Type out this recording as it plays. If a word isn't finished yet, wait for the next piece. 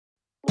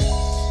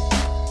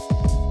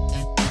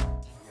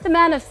The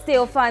Man of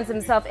Steel finds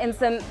himself in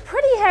some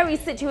pretty hairy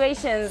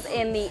situations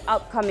in the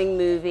upcoming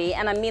movie,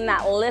 and I mean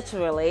that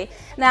literally.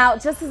 Now,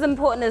 just as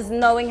important as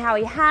knowing how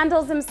he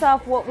handles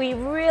himself, what we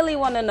really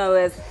want to know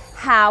is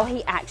how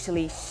he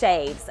actually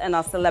shaves. And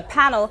our celeb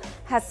panel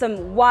has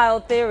some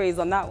wild theories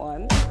on that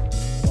one.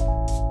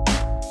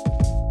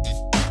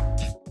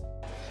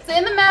 So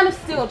in the Man of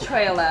Steel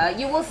trailer,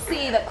 you will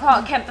see that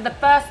Clark Kent, for the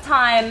first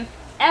time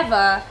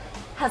ever,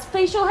 has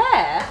facial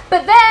hair.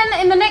 But then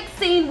in the next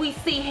scene, we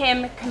see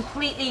him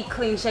completely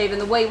clean shaven,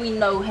 the way we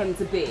know him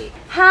to be.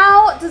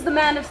 How does the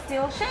Man of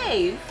Steel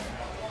shave?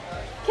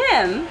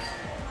 Kim?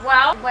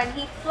 Well, when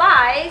he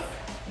flies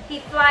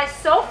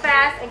so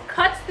fast and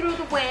cuts through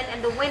the wind,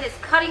 and the wind is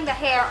cutting the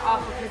hair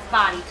off of his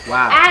body.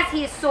 Wow. As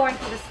he is soaring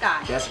through the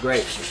sky. That's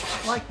great.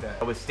 I like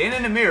that. I would stand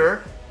in the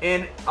mirror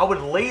and I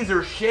would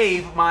laser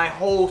shave my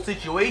whole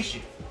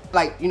situation.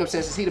 Like, you know what I'm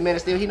saying, since he the Man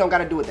of Steel, he don't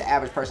gotta do what the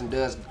average person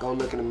does, go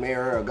look in the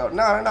mirror or go,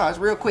 no, it's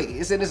real quick.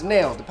 It's in his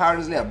nails, the power in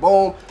his nail.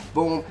 Boom,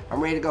 boom,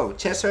 I'm ready to go.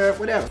 Chest hair,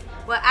 whatever.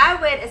 Well, I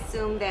would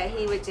assume that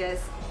he would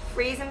just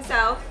freeze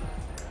himself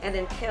and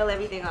then peel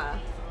everything off.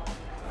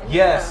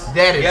 Yes,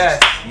 that is.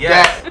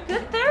 Yes.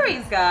 Good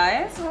theories,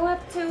 guys. We'll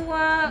have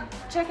to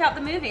check out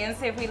the movie and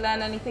see if we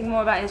learn anything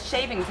more about his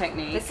shaving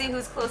technique. Let's see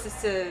who's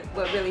closest to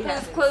what really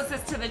happened. Who's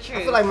closest to the truth.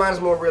 I feel like mine is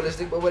more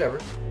realistic, but whatever.